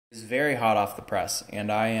It's very hot off the press,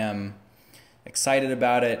 and I am excited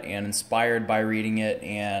about it and inspired by reading it.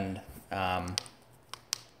 And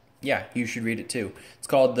yeah, you should read it too. It's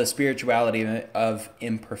called The Spirituality of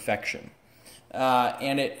Imperfection,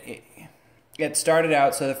 and it started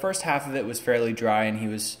out. So the first half of it was fairly dry, and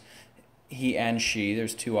he and she.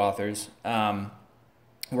 There's two authors.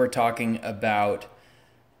 Were talking about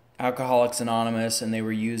Alcoholics Anonymous, and they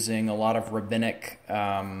were using a lot of rabbinic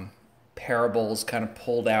parables kind of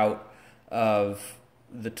pulled out of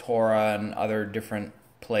the Torah and other different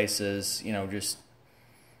places. Just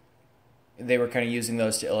they were kind of using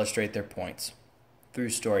those to illustrate their points through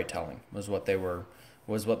storytelling was what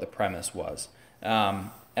the premise was.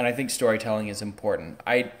 And I think storytelling is important.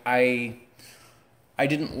 I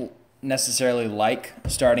didn't necessarily like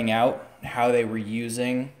starting out how they were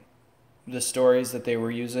using the stories that they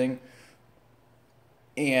were using,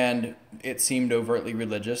 and it seemed overtly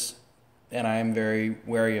religious, and I am very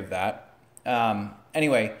wary of that.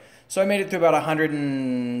 Anyway, so I made it through about 100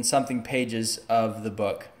 and something pages of the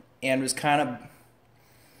book, and was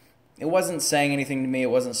it wasn't saying anything to me,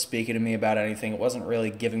 it wasn't speaking to me about anything, it wasn't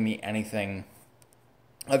really giving me anything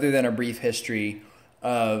other than a brief history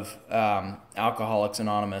of Alcoholics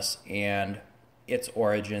Anonymous and its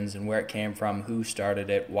origins and where it came from, who started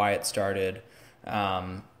it, why it started.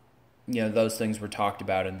 Those things were talked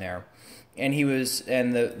about in there. And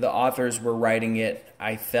the authors were writing it,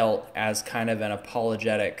 I felt, as kind of an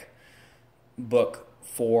apologetic book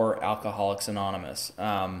for Alcoholics Anonymous.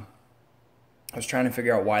 I was trying to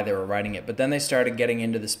figure out why they were writing it, but then they started getting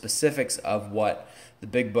into the specifics of what the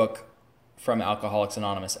big book from Alcoholics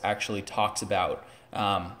Anonymous actually talks about,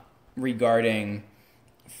 regarding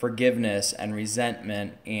forgiveness and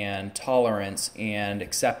resentment and tolerance and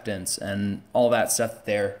acceptance and all that stuff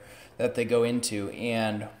that they go into.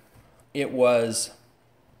 And it was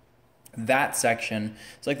that section,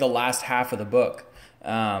 it's like the last half of the book,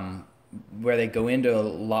 where they go into a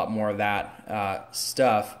lot more of that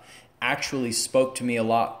stuff, actually spoke to me a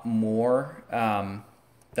lot more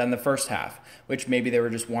than the first half, which maybe they were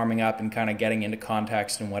just warming up and kind of getting into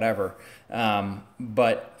context and whatever.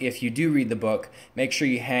 But if you do read the book, make sure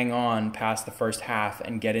you hang on past the first half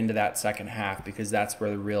and get into that second half, because that's where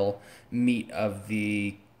the real meat of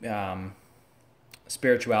the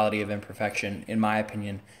Spirituality of Imperfection, in my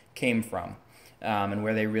opinion, came from, and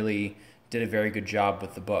where they really did a very good job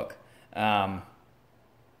with the book. I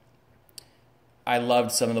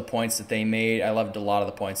loved some of the points that they made. I loved a lot of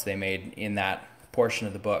the points they made in that portion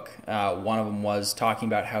of the book. One of them was talking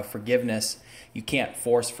about how forgiveness, you can't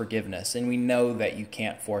force forgiveness, and we know that you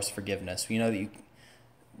can't force forgiveness. We know that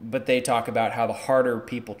but they talk about how the harder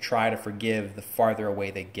people try to forgive, the farther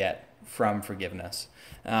away they get from forgiveness,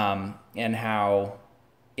 and how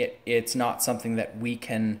it's not something that we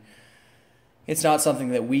can. It's not something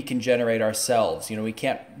that we can generate ourselves. We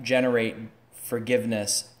can't generate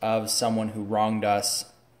forgiveness of someone who wronged us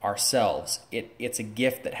ourselves. It's a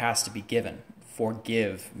gift that has to be given.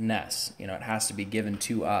 Forgiveness, it has to be given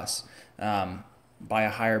to us by a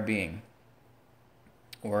higher being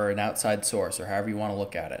or an outside source, or however you want to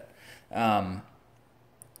look at it.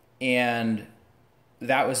 And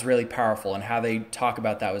that was really powerful, and how they talk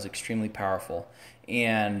about that was extremely powerful.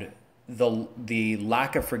 And the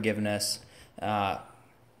lack of forgiveness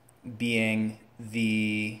being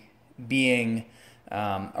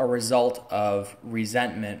a result of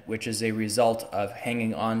resentment, which is a result of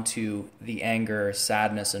hanging on to the anger,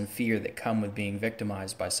 sadness, and fear that come with being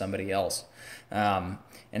victimized by somebody else, and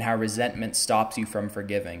how resentment stops you from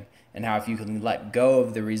forgiving, and how if you can let go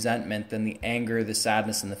of the resentment, then the anger, the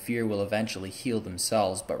sadness, and the fear will eventually heal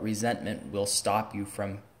themselves, but resentment will stop you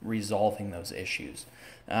from resolving those issues.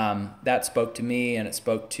 That spoke to me, and it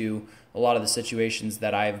spoke to a lot of the situations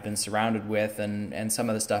that I've been surrounded with, and some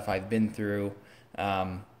of the stuff I've been through.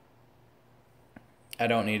 I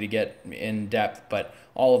don't need to get in depth, but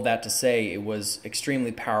all of that to say, it was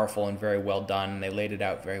extremely powerful and very well done, and they laid it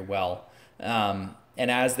out very well. And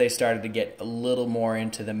as they started to get a little more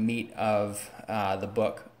into the meat of the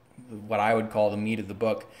book, what I would call the meat of the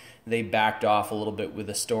book, they backed off a little bit with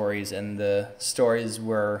the stories, and the stories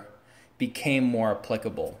became more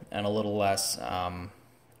applicable and a little less out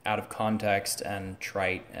of context and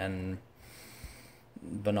trite and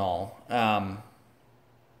banal.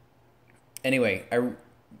 Anyway, I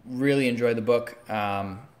really enjoyed the book.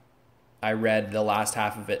 I read the last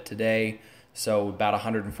half of it today, so about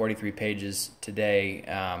 143 pages today,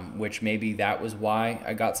 which maybe that was why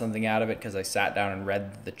I got something out of it, because I sat down and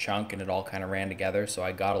read the chunk and it all kind of ran together, so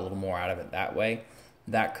I got a little more out of it that way.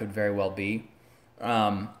 That could very well be.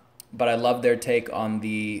 But I love their take on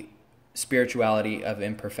the spirituality of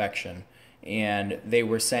imperfection and they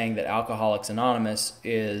were saying that Alcoholics Anonymous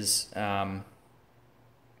is a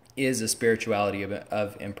spirituality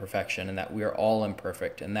of imperfection, and that we are all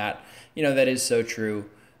imperfect, and that that is so true.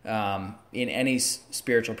 In any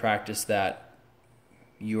spiritual practice that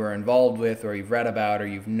you are involved with, or you've read about, or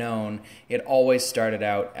you've known, it always started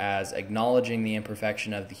out as acknowledging the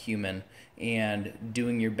imperfection of the human and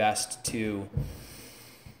doing your best to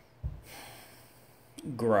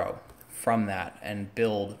grow from that and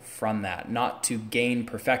build from that, not to gain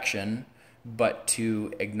perfection, but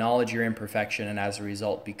to acknowledge your imperfection, and as a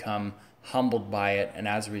result become humbled by it, and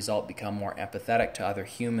as a result become more empathetic to other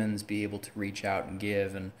humans, be able to reach out and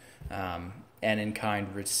give, and in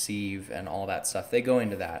kind receive, and all that stuff. They go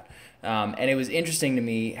into that. And it was interesting to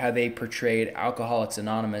me how they portrayed Alcoholics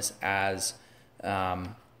Anonymous as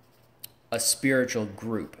a spiritual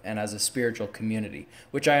group and as a spiritual community,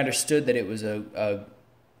 which I understood that it was a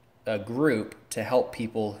group to help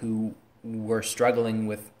people who were struggling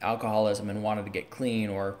with alcoholism and wanted to get clean,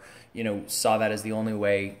 or saw that as the only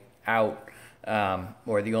way out,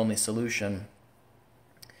 or the only solution.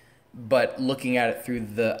 But looking at it through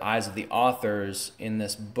the eyes of the authors in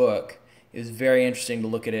this book, it was very interesting to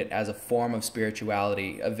look at it as a form of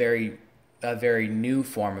spirituality, a very new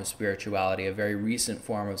form of spirituality, a very recent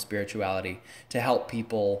form of spirituality, to help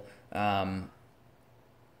people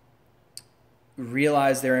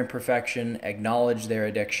realize their imperfection, acknowledge their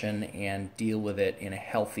addiction, and deal with it in a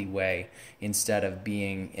healthy way, instead of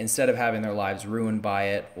having their lives ruined by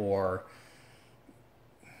it, or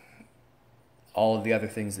all of the other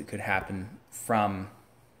things that could happen from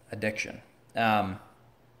addiction. But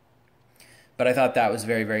I thought that was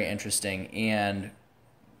very, very interesting, and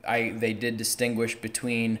they did distinguish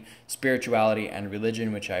between spirituality and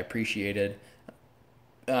religion, which I appreciated.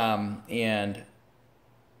 And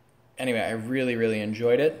anyway, I really, really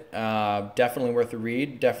enjoyed it. Definitely worth a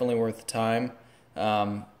read, definitely worth the time.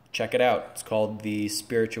 Check it out. It's called The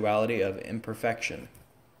Spirituality of Imperfection.